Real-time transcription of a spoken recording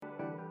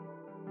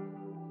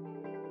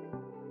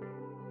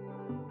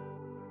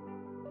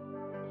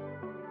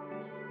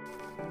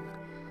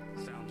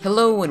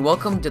Hello and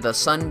welcome to the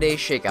Sunday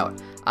Shakeout.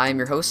 I'm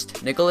your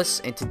host, Nicholas,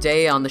 and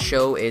today on the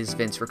show is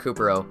Vince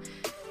Recupero.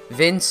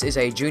 Vince is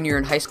a junior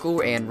in high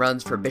school and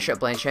runs for Bishop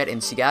Blanchet in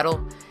Seattle.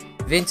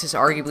 Vince is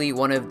arguably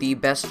one of the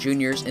best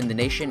juniors in the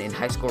nation in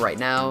high school right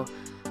now.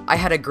 I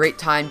had a great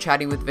time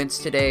chatting with Vince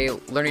today,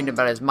 learning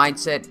about his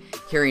mindset,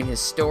 hearing his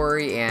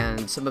story,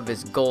 and some of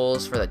his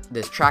goals for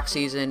this track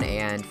season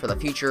and for the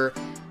future.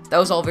 That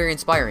was all very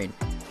inspiring.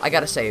 I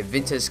gotta say,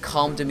 Vince's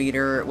calm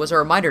demeanor was a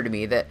reminder to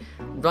me that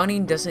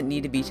running doesn't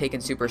need to be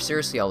taken super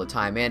seriously all the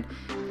time, and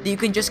that you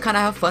can just kind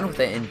of have fun with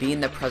it and be in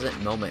the present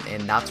moment,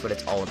 and that's what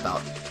it's all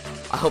about.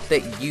 I hope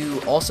that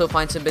you also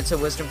find some bits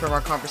of wisdom from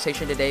our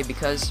conversation today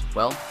because,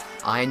 well,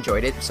 I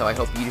enjoyed it, so I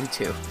hope you do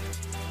too.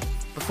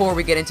 Before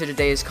we get into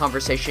today's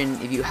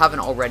conversation, if you haven't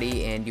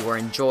already and you are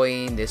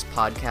enjoying this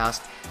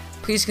podcast,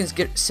 please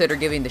consider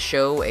giving the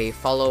show a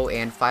follow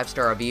and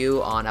 5-star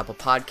review on Apple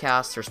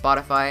Podcasts or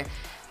Spotify.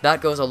 That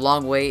goes a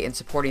long way in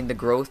supporting the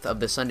growth of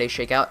the Sunday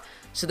Shakeout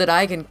so that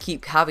I can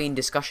keep having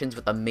discussions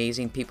with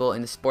amazing people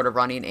in the sport of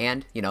running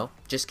and,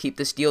 just keep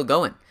this deal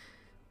going.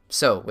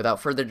 So, without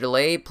further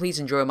delay, please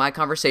enjoy my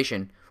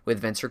conversation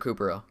with Vince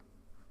Recupero.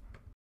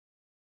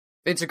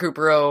 Vince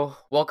Recupero,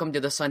 welcome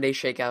to the Sunday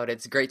Shakeout.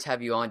 It's great to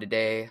have you on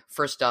today.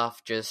 First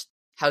off, just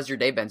how's your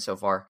day been so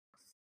far?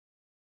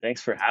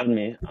 Thanks for having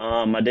me.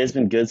 My day's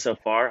been good so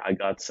far. I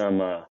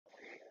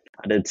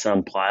did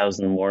some plyos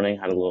in the morning,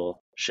 had a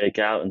little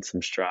shakeout and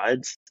some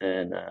strides,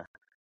 and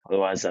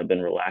otherwise I've been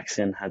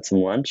relaxing, had some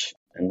lunch,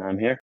 and I'm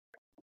here.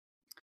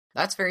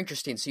 That's very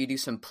interesting. So you do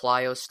some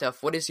plyo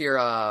stuff. What does your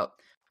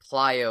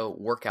plyo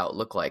workout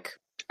look like?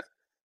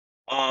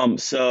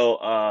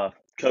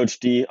 Coach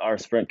D, our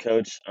sprint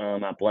coach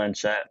at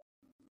Blanchet,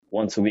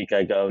 once a week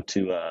I go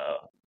to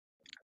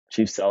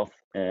Chief Self,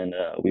 and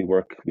we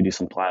do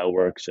some plyo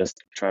work,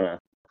 just trying to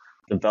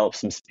develop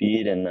some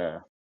speed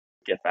and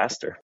get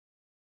faster.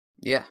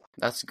 Yeah,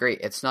 that's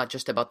great. It's not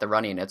just about the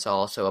running, it's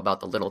also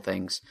about the little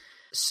things.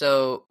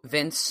 So,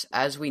 Vince,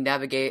 as we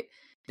navigate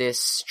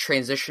this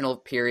transitional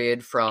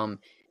period from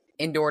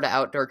indoor to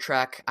outdoor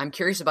track, I'm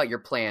curious about your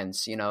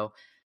plans,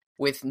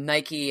 with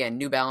Nike and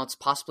New Balance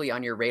possibly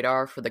on your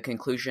radar for the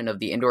conclusion of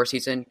the indoor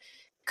season.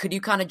 Could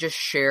you kind of just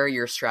share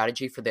your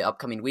strategy for the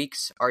upcoming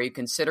weeks? Are you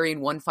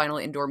considering one final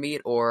indoor meet,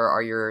 or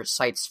are your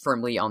sights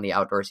firmly on the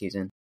outdoor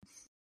season?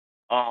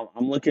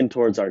 I'm looking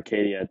towards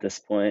Arcadia at this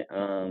point.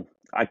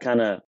 I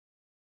kind of,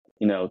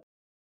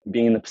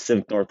 being in the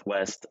Pacific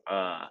Northwest,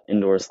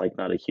 indoor is like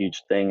not a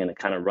huge thing, and it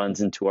kind of runs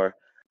into our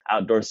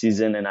outdoor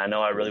season. And I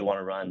know I really want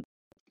to run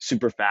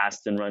super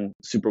fast and run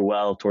super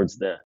well towards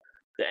the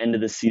end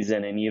of the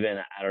season and even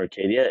at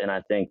Arcadia. And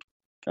I think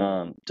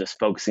just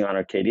focusing on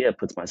Arcadia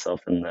puts myself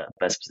in the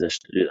best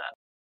position to do that.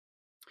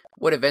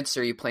 What events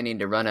are you planning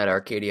to run at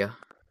Arcadia?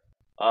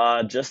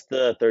 Just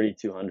the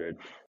 3,200.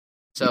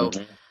 So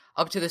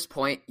up to this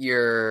point,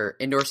 your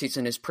indoor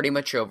season is pretty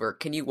much over.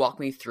 Can you walk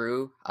me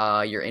through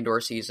your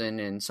indoor season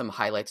and some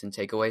highlights and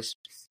takeaways?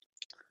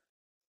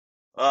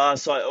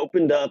 So I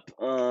opened up,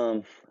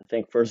 I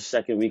think first or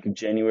second week of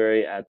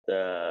January at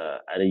the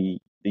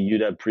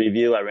UW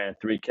preview. I ran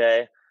a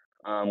 3K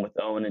with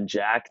Owen and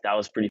Jack. That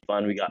was pretty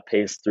fun. We got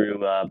paced through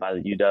by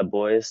the UW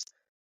boys,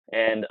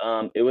 and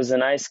it was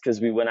nice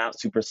because we went out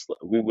super slow.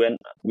 We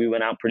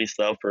went out pretty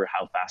slow for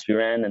how fast we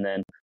ran, and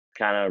then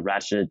kind of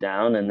ratcheted it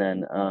down. And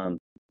then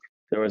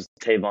there was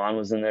Taven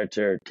was in there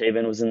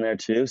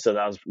too. So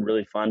that was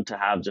really fun to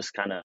have just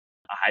kind of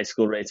a high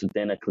school race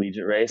within a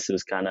collegiate race.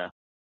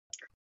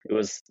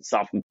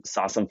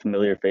 Saw some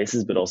familiar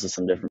faces, but also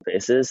some different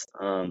faces.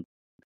 And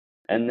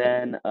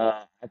then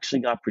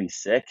actually got pretty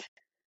sick.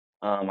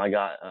 I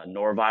got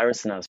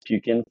norovirus and I was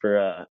puking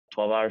for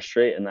 12 hours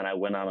straight. And then I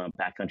went on a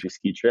backcountry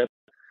ski trip.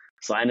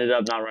 So I ended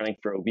up not running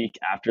for a week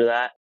after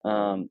that.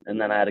 And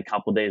then I had a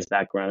couple days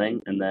back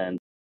running. And then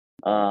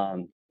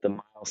the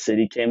Mile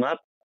City came up.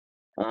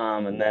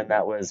 And then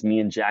that was me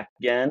and Jack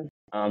again.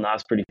 That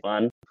was pretty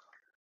fun.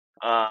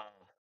 I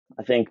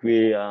think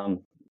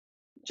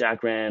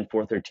Jack ran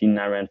 4:13 and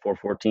I ran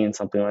 4:14,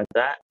 something like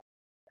that.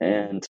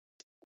 And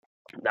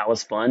that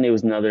was fun. It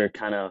was another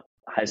kind of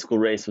high school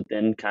race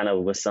within kind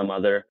of with some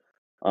other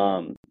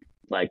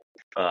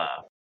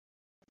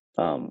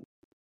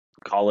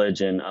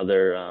college and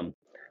other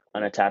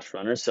unattached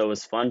runners. So it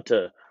was fun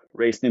to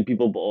race new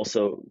people, but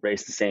also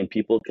race the same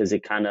people because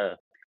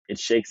it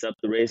shakes up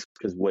the race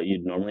because what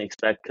you'd normally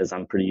expect, because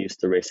I'm pretty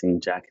used to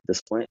racing Jack at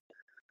this point.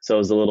 So it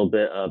was a little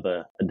bit of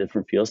a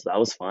different feel. So that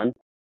was fun.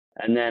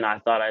 And then I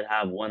thought I'd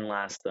have one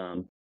last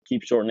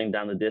keep shortening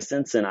down the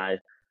distance, and I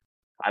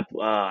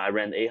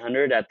ran the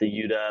 800 at the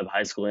UW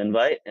High School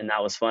Invite, and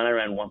that was fun. I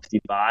ran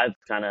 155,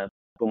 kind of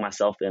put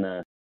myself in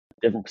a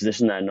different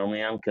position than I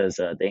normally am because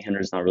the 800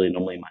 is not really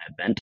normally my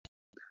event.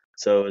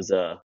 So it was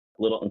a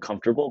little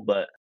uncomfortable,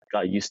 but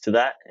got used to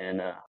that,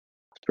 and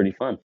it's pretty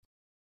fun.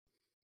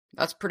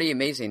 That's pretty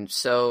amazing.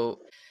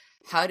 So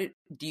how do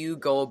you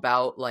go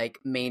about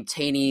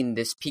maintaining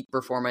this peak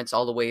performance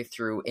all the way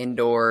through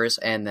indoors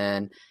and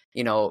then,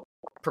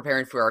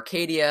 preparing for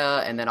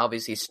Arcadia and then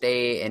obviously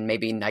stay and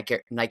maybe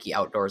Nike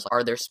Outdoors.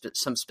 Are there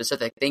some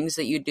specific things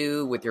that you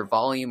do with your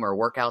volume or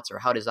workouts, or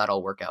how does that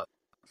all work out?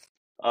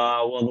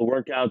 Well, the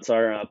workouts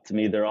are up to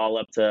me. They're all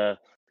up to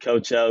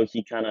Coach O.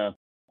 He kind of,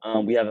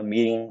 we have a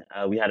meeting.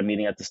 We had a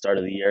meeting at the start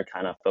of the year,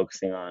 kind of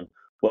focusing on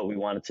what we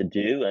wanted to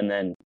do. And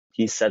then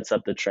he sets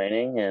up the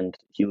training and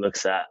he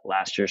looks at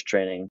last year's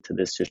training to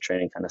this year's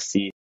training, kind of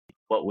see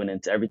what went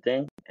into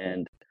everything.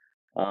 And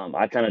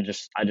I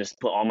just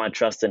put all my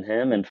trust in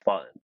him and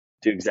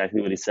do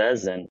exactly what he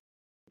says. And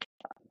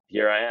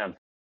here I am.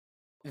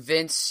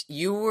 Vince,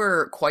 you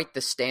were quite the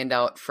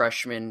standout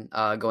freshman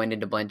going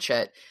into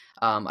Blanchette.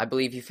 I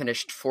believe you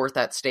finished fourth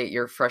at state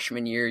your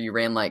freshman year. You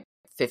ran like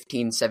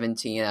 15,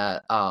 17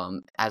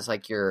 as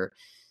like your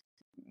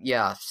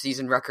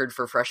season record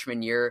for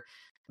freshman year.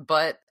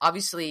 But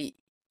obviously,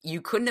 you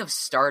couldn't have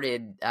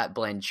started at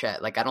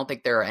Blanchette. Like, I don't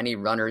think there are any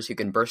runners who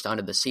can burst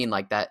onto the scene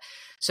like that.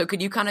 So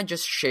could you kind of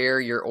just share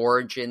your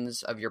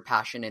origins of your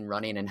passion in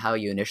running and how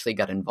you initially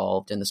got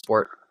involved in the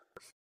sport?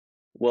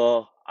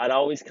 Well, I'd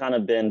always kind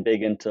of been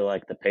big into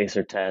like the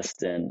pacer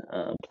test and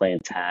playing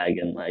tag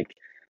and like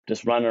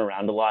just running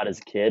around a lot as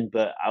a kid.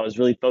 But I was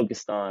really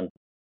focused on,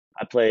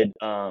 I played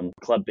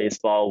club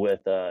baseball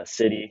with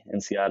City in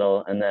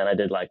Seattle, and then I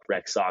did like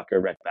rec soccer,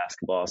 rec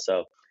basketball.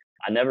 So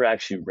I never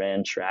actually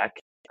ran track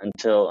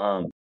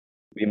until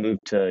we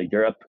moved to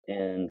Europe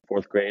in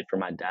fourth grade for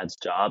my dad's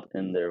job,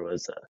 and there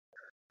was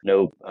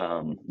no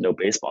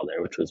baseball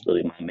there, which was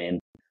really my main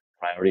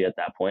priority at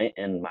that point.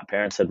 And my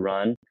parents had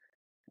run,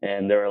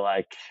 and they were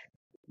like,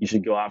 "You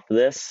should go out for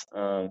this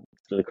for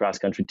the cross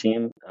country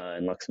team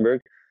in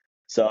Luxembourg."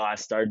 So I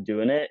started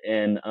doing it,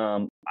 and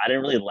I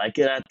didn't really like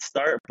it at the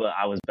start, but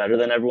I was better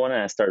than everyone,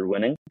 and I started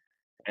winning.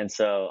 And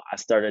so I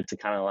started to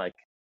kind of like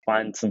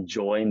find some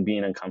joy in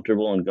being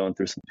uncomfortable and going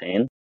through some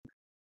pain.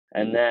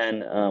 And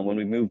then when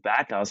we moved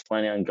back, I was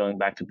planning on going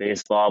back to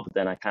baseball, but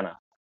then I kind of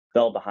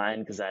fell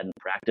behind because I hadn't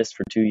practiced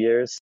for 2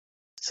 years.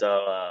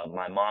 So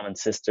my mom and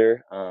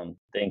sister,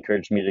 they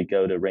encouraged me to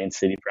go to Rain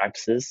City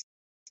practices.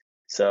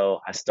 So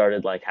I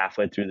started like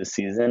halfway through the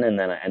season, and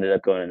then I ended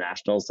up going to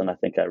nationals, and I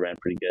think I ran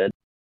pretty good.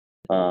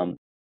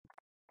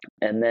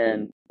 And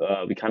then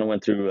we kind of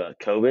went through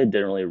COVID,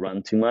 didn't really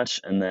run too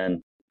much. And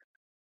then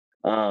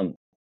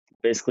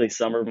basically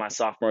summer of my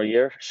sophomore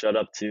year,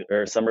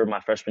 summer of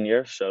my freshman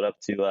year, showed up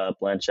to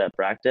Blanchette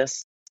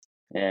practice.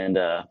 And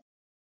the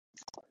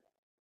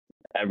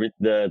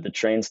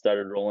train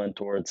started rolling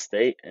towards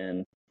state.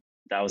 And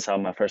that was how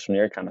my freshman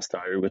year kind of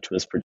started, which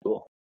was pretty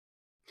cool.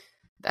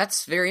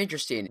 That's very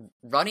interesting.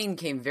 Running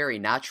came very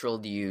natural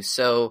to you.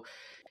 So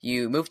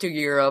you moved to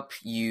Europe,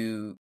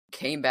 you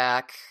came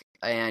back,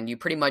 and you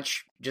pretty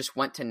much just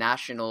went to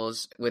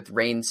nationals with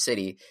Rain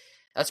City.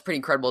 That's pretty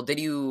incredible. Did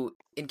you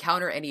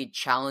encounter any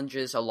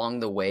challenges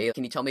along the way?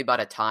 Can you tell me about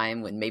a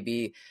time when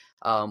maybe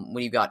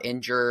when you got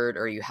injured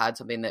or you had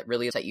something that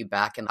really set you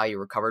back and how you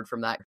recovered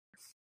from that?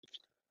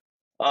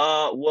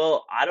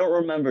 Well, I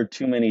don't remember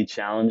too many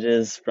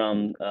challenges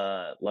from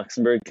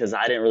Luxembourg because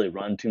I didn't really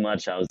run too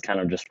much. I was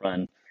kind of just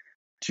run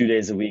 2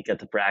 days a week at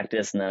the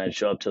practice, and then I'd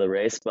show up to the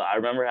race. But I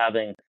remember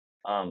having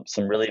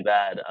some really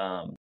bad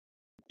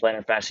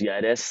plantar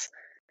fasciitis,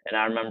 and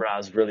I remember I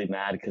was really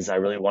mad because I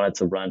really wanted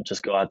to run,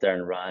 just go out there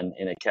and run,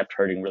 and it kept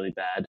hurting really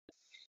bad.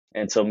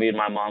 And so me and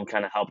my mom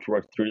kind of helped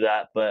work through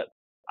that. But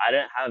I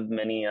didn't have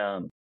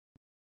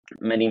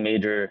many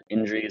major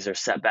injuries or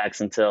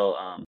setbacks until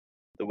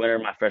the winter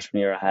of my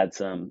freshman year. I had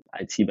some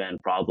IT band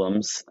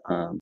problems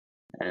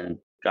and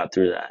got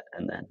through that,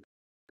 and then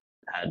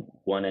had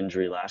one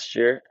injury last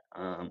year,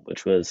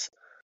 which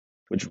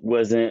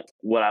wasn't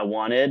what I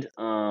wanted.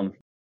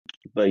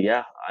 But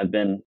yeah, I've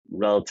been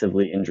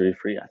relatively injury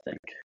free, I think.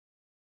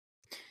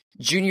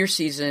 Junior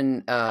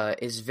season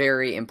is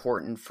very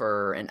important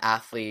for an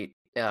athlete,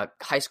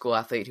 high school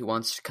athlete who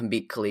wants to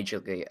compete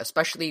collegiately,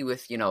 especially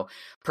with,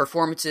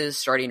 performances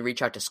starting to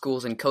reach out to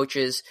schools and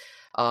coaches.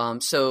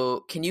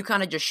 So can you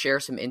kind of just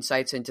share some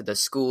insights into the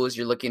schools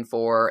you're looking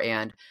for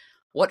and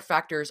what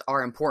factors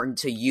are important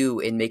to you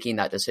in making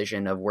that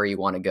decision of where you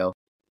want to go?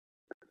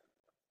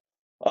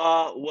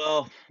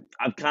 Well,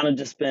 I've kind of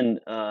just been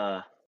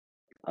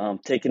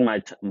taking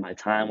my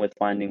time with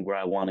finding where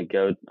I want to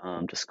go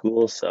to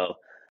school. So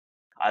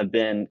I've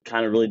been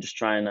kind of really just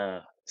trying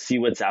to see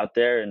what's out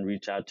there and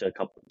reach out to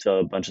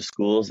a bunch of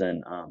schools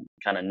and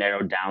kind of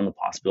narrow down the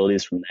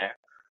possibilities from there.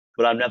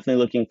 But I'm definitely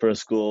looking for a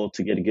school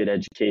to get a good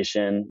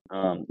education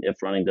if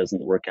running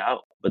doesn't work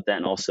out, but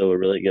then also a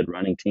really good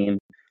running team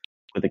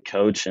with a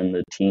coach and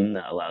the team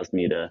that allows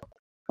me to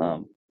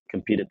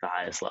compete at the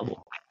highest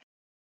level.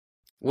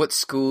 What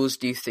schools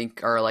do you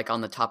think are like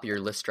on the top of your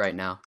list right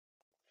now?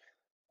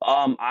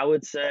 I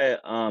would say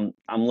I'm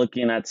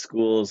looking at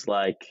schools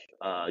like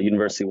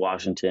University of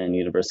Washington,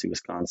 University of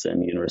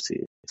Wisconsin,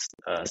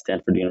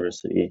 Stanford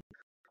University,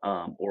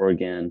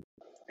 Oregon,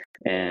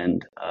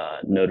 and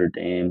Notre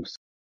Dame.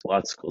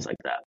 Lots of schools like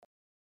that.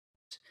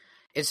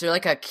 Is there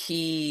like a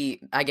key,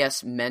 I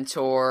guess,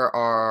 mentor,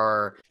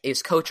 or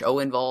is Coach O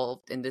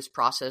involved in this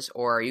process,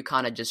 or are you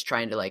kind of just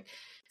trying to like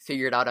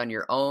figure it out on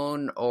your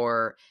own,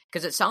 or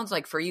because it sounds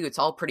like for you it's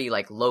all pretty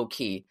like low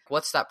key.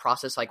 What's that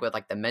process like with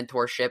like the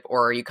mentorship,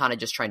 or are you kind of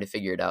just trying to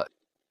figure it out?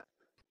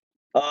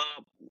 Uh,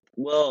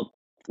 well,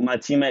 my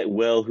teammate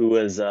Will, who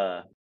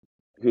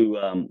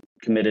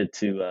committed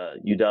to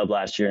UW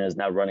last year and is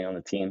now running on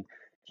the team,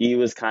 he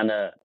was kind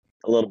of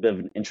a little bit of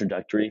an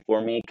introductory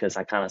for me because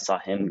I kind of saw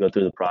him go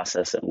through the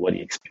process and what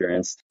he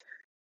experienced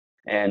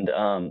and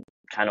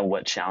kind of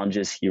what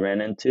challenges he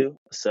ran into.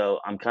 So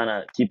I'm kind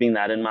of keeping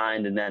that in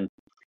mind. And then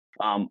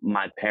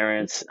my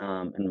parents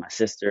and my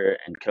sister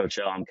and Coach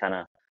O,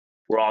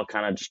 we're all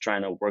kind of just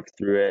trying to work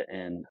through it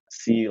and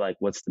see like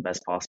what's the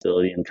best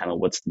possibility and kind of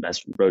what's the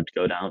best road to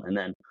go down. And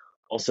then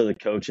also the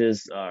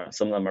coaches,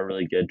 some of them are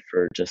really good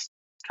for just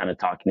kind of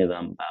talking to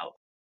them about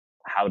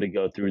how to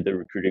go through the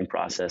recruiting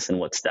process and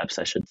what steps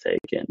I should take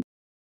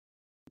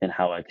and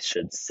how I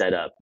should set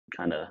up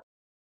kind of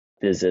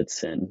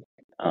visits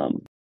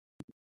um,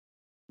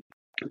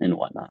 and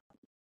whatnot.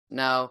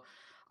 Now,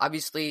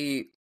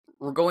 obviously,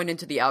 we're going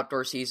into the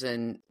outdoor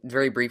season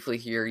very briefly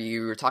here.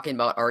 You were talking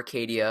about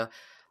Arcadia.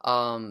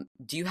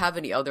 Do you have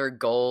any other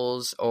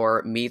goals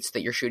or meets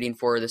that you're shooting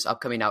for this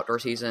upcoming outdoor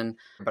season?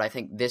 But I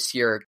think this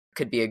year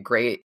could be a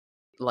great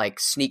like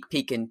sneak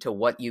peek into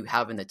what you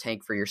have in the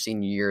tank for your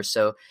senior year.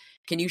 So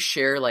can you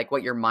share like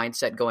what your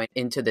mindset going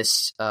into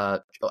this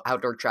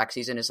outdoor track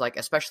season is like,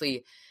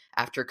 especially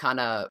after kind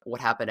of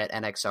what happened at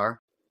NXR?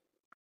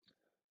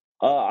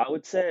 I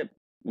would say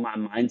my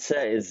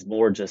mindset is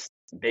more just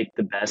make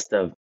the best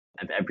of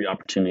every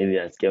opportunity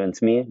that's given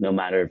to me, no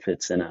matter if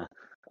it's in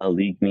a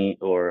league meet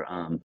or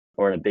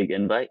in a big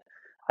invite.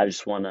 I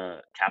just want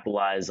to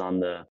capitalize on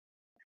the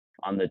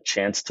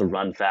chance to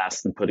run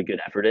fast and put a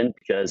good effort in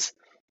because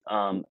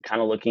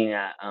kind of looking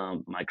at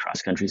my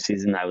cross country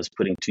season, I was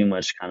putting too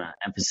much kind of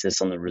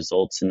emphasis on the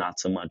results and not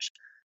so much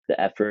the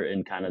effort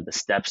and kind of the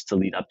steps to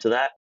lead up to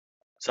that.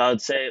 So I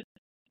would say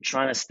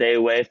trying to stay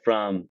away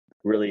from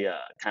really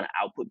kind of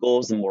output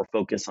goals and more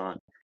focus on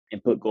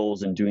input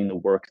goals and doing the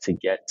work to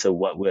get to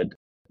what would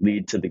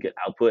lead to the good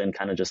output and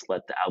kind of just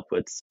let the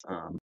outputs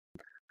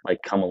like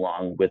come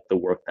along with the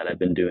work that I've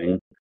been doing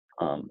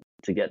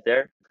to get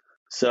there.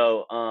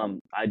 So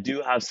I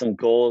do have some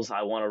goals.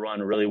 I want to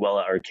run really well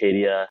at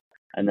Arcadia,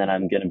 and then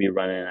I'm going to be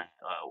running at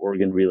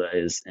Oregon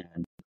Relays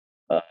and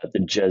the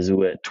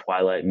Jesuit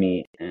Twilight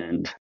Meet,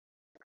 and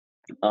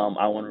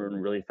I want to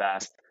run really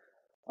fast,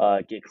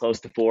 get close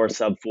to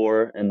sub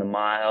 4 in the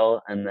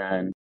mile, and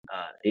then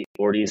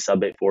 840,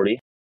 sub 840.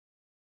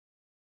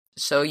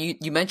 So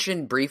you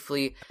mentioned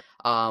briefly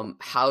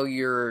how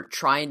you're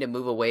trying to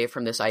move away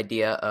from this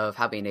idea of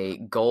having a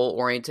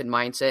goal-oriented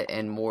mindset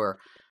and more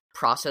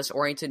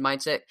process-oriented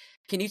mindset.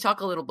 Can you talk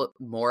a little bit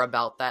more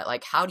about that?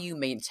 Like, how do you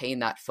maintain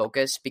that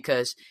focus?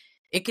 Because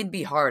it can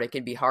be hard. It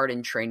can be hard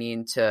in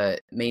training to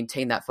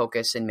maintain that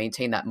focus and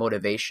maintain that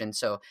motivation.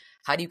 So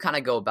how do you kind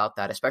of go about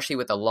that, especially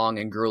with a long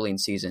and grueling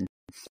season?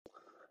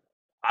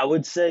 I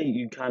would say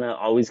you kind of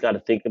always got to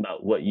think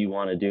about what you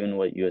want to do and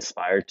what you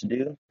aspire to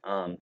do.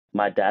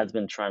 My dad's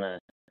been trying to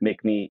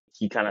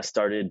he kind of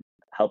started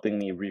helping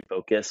me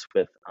refocus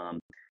with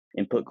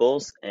input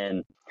goals.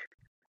 And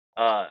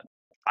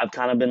I've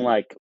kind of been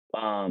like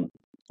a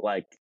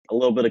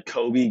little bit of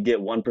Kobe, get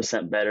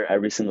 1% better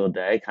every single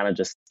day, kind of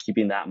just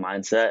keeping that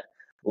mindset,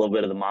 a little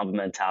bit of the Mamba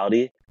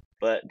mentality,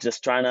 but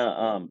just trying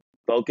to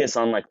focus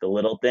on like the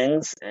little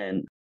things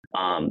and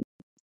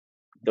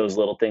those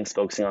little things,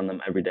 focusing on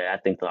them every day. I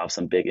think they'll have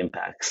some big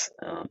impacts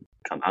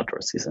come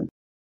outdoor season.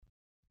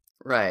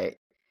 Right.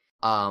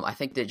 I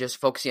think that just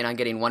focusing on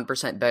getting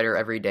 1% better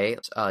every day,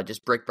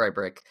 just brick by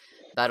brick,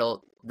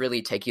 that'll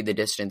really take you the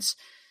distance.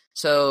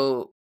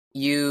 So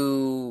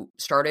you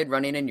started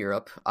running in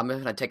Europe. I'm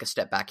going to take a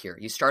step back here.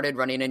 You started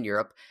running in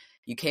Europe.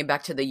 You came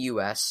back to the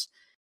US.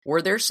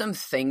 Were there some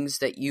things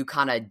that you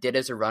kind of did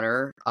as a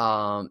runner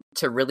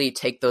to really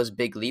take those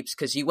big leaps?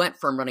 Because you went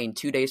from running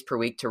 2 days per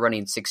week to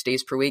running 6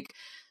 days per week.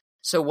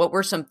 So what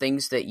were some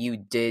things that you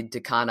did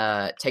to kind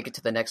of take it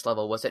to the next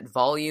level? Was it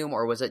volume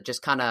or was it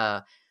just kind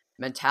of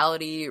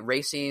mentality,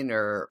 racing,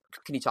 or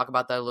can you talk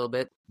about that a little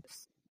bit?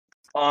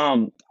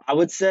 I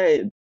would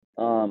say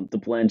the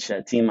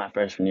Blanchette team my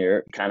freshman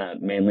year kind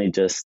of mainly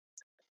just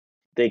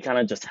they kind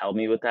of just helped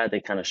me with that.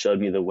 They kind of showed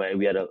me the way.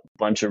 We had a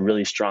bunch of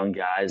really strong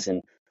guys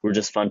and were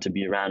just fun to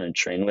be around and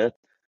train with.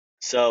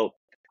 So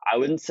I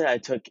wouldn't say I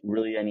took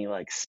really any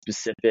like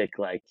specific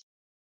like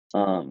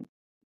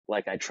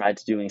I tried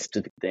to do any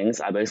specific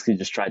things. I basically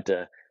just tried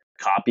to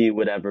copy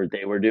whatever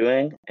they were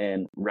doing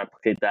and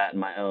replicate that in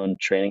my own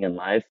training and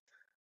life.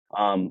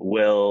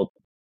 Will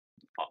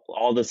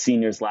all the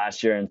seniors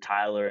last year and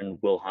Tyler and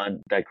Will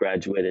Hunt that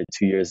graduated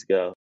 2 years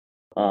ago,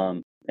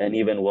 and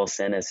even Will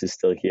Sanis who's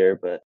still here.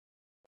 But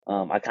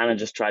I kind of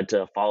just tried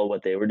to follow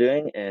what they were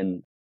doing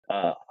and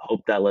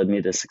hope that led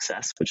me to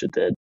success, which it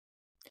did.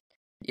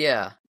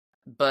 Yeah.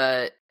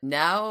 But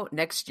now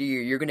next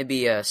year you're going to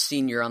be a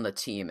senior on the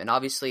team. And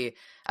obviously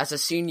as a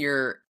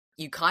senior,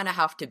 you kind of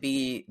have to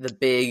be the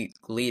big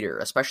leader,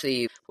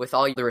 especially with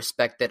all the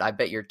respect that I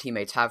bet your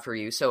teammates have for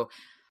you. So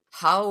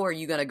How are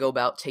you going to go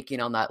about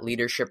taking on that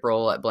leadership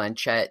role at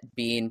Blanchette,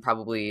 being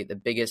probably the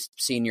biggest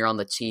senior on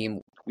the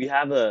team? We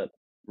have a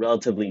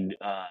relatively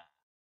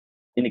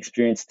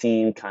inexperienced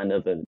team, kind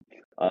of a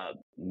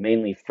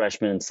mainly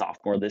freshman and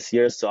sophomore this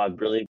year. So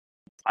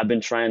I've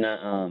been trying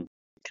to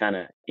kind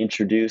of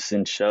introduce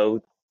and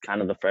show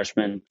kind of the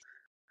freshmen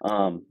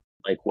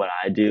like what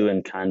I do,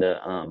 and kind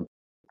of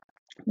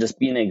just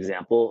be an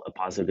example, a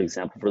positive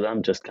example for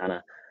them, just kind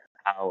of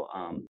how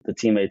the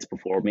teammates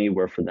before me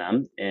were for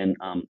them. And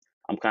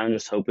I'm kind of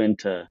just hoping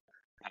to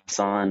pass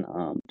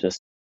on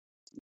just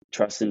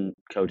trust in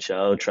Coach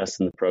O, trust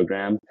in the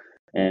program.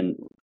 And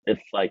if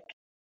like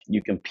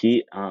you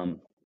compete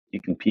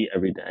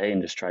every day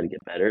and just try to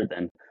get better,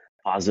 then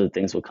positive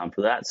things will come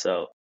for that.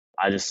 So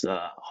I just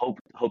hope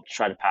to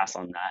try to pass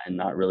on that, and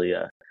not really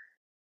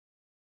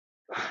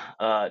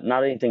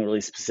not anything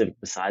really specific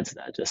besides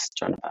that. Just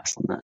trying to pass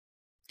on that.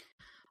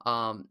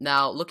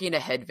 Now, looking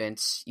ahead,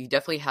 Vince, you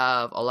definitely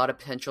have a lot of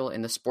potential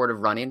in the sport of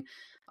running.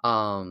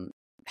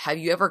 Have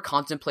you ever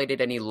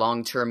contemplated any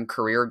long-term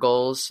career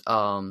goals?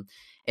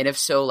 And if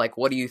so, like,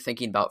 what are you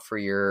thinking about for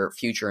your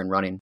future in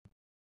running?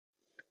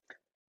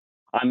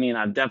 I mean,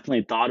 I've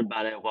definitely thought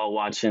about it while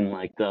watching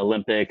like the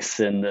Olympics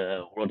and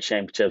the World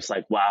Championships.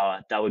 Like, wow,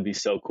 that would be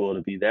so cool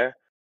to be there.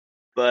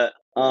 But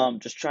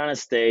just trying to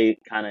stay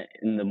kind of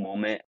in the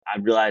moment. I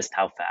realized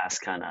how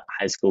fast kind of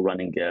high school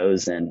running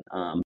goes, and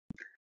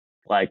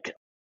like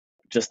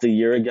just a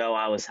year ago,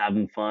 I was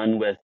having fun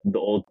with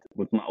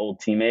my old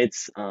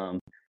teammates,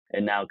 and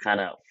now kind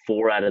of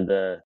four out of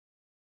the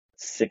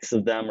six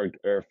of them,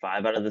 or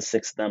five out of the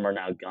six of them, are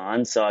now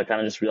gone. So I kind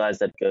of just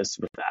realized that it goes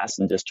super fast,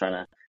 and just trying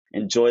to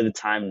enjoy the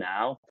time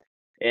now.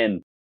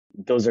 And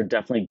those are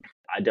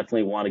I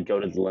definitely want to go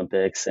to the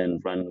Olympics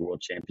and run the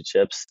World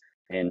Championships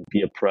and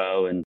be a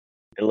pro. And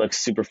it looks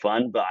super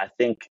fun, but I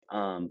think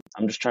I'm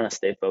just trying to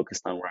stay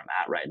focused on where I'm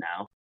at right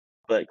now,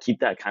 but keep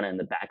that kind of in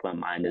the back of my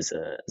mind as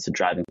a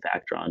driving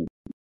factor on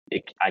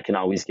it. I can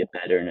always get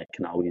better, and I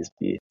can always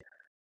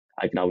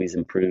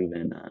improve,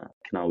 and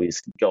can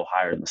always go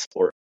higher in the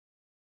sport.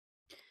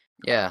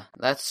 Yeah,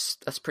 that's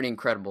pretty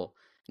incredible.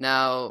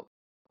 Now,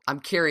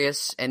 I'm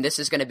curious, and this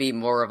is going to be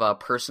more of a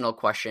personal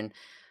question,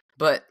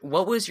 but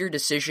what was your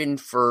decision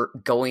for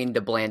going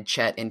to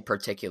Blanchette in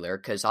particular?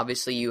 Because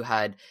obviously you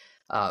had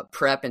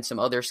prep and some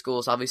other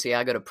schools. Obviously,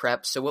 I go to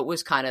prep. So what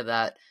was kind of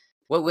that?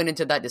 What went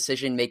into that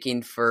decision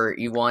making for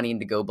you wanting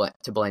to go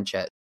to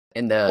Blanchette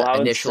in the Well, I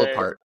would initial say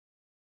part?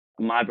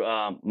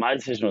 my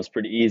decision was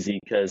pretty easy,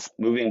 because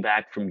moving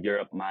back from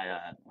Europe,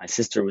 my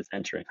sister was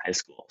entering high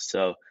school,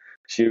 so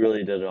she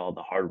really did all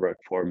the hard work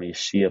for me.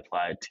 She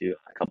applied to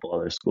a couple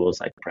other schools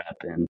like Prep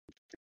and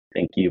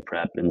Thank You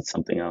Prep and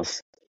something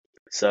else.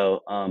 So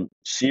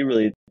she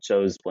really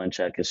chose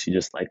Blanchette because she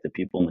just liked the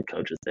people and the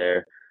coaches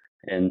there.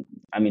 And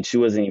I mean, she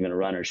wasn't even a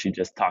runner. She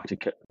just talked to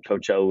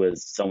Coach O,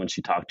 was someone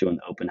she talked to in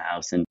the open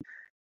house, and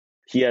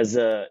he has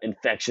a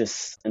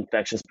infectious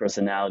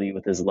personality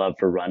with his love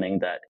for running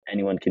that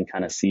anyone can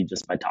kind of see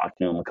just by talking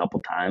to him a couple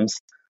times.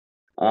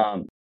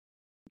 Um,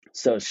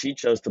 so she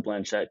chose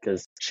Blanchette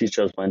because she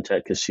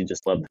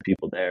just loved the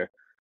people there.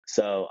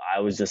 So I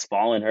was just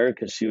following her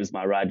because she was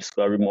my ride to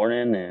school every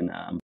morning, and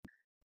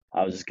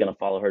I was just gonna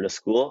follow her to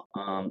school.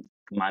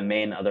 My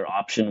main other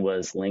option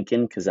was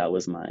Lincoln, because that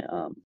was my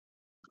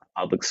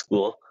public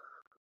school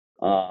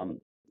um,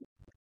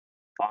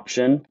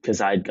 option, because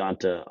I had gone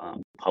to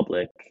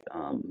public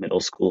middle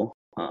school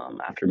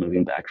after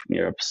moving back from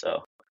Europe.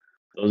 So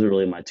those are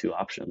really my two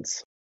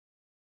options.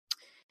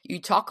 You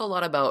talk a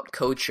lot about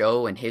Coach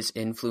O and his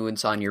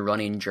influence on your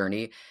running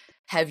journey.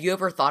 Have you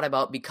ever thought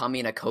about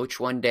becoming a coach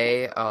one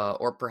day,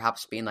 or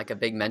perhaps being like a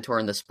big mentor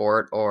in the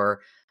sport, or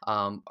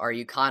are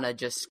you kind of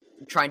just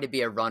trying to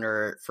be a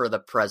runner for the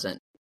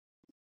present?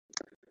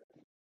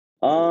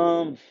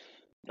 Um,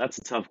 that's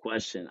a tough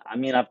question. I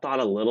mean, I've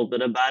thought a little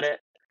bit about it.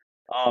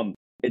 Um,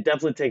 it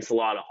definitely takes a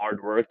lot of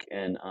hard work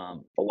and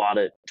a lot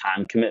of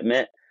time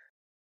commitment.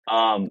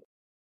 Um,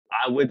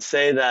 I would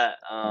say that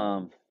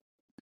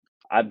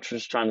I'm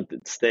just trying to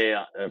stay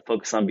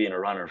focused on being a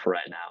runner for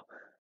right now.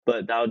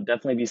 But that would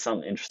definitely be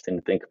something interesting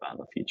to think about in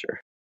the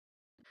future.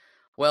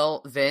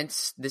 Well,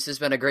 Vince, this has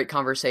been a great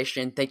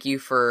conversation. Thank you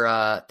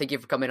for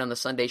coming on the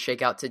Sunday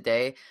Shakeout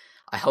today.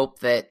 I hope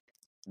that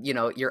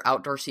your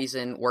outdoor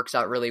season works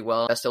out really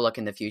well. Best of luck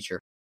in the future.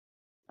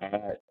 All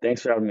right.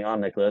 Thanks for having me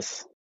on,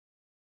 Nicholas.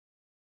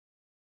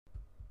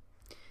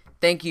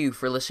 Thank you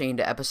for listening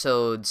to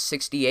episode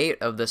 68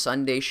 of the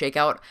Sunday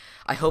Shakeout.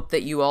 I hope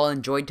that you all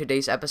enjoyed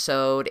today's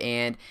episode,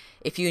 and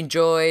if you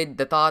enjoyed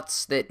the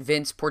thoughts that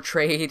Vince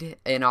portrayed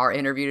in our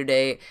interview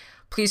today,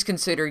 please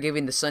consider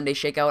giving the Sunday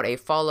Shakeout a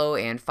follow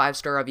and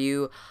 5-star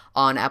review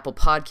on Apple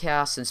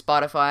Podcasts and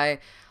Spotify.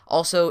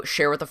 Also,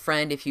 share with a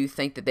friend if you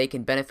think that they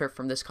can benefit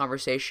from this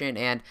conversation,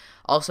 and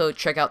also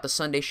check out the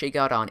Sunday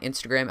Shakeout on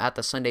Instagram at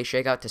the Sunday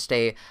Shakeout to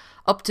stay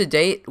up to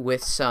date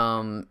with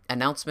some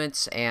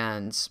announcements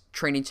and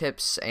training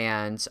tips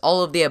and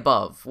all of the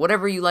above.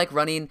 Whatever you like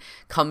running,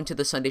 come to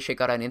the Sunday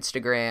Shakeout on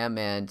Instagram,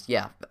 and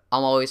yeah,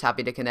 I'm always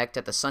happy to connect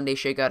at the Sunday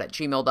Shakeout at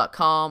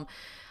gmail.com.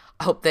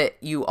 I hope that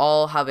you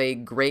all have a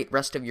great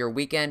rest of your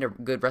weekend, a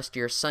good rest of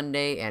your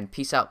Sunday, and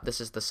peace out. This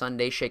is the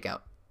Sunday Shakeout.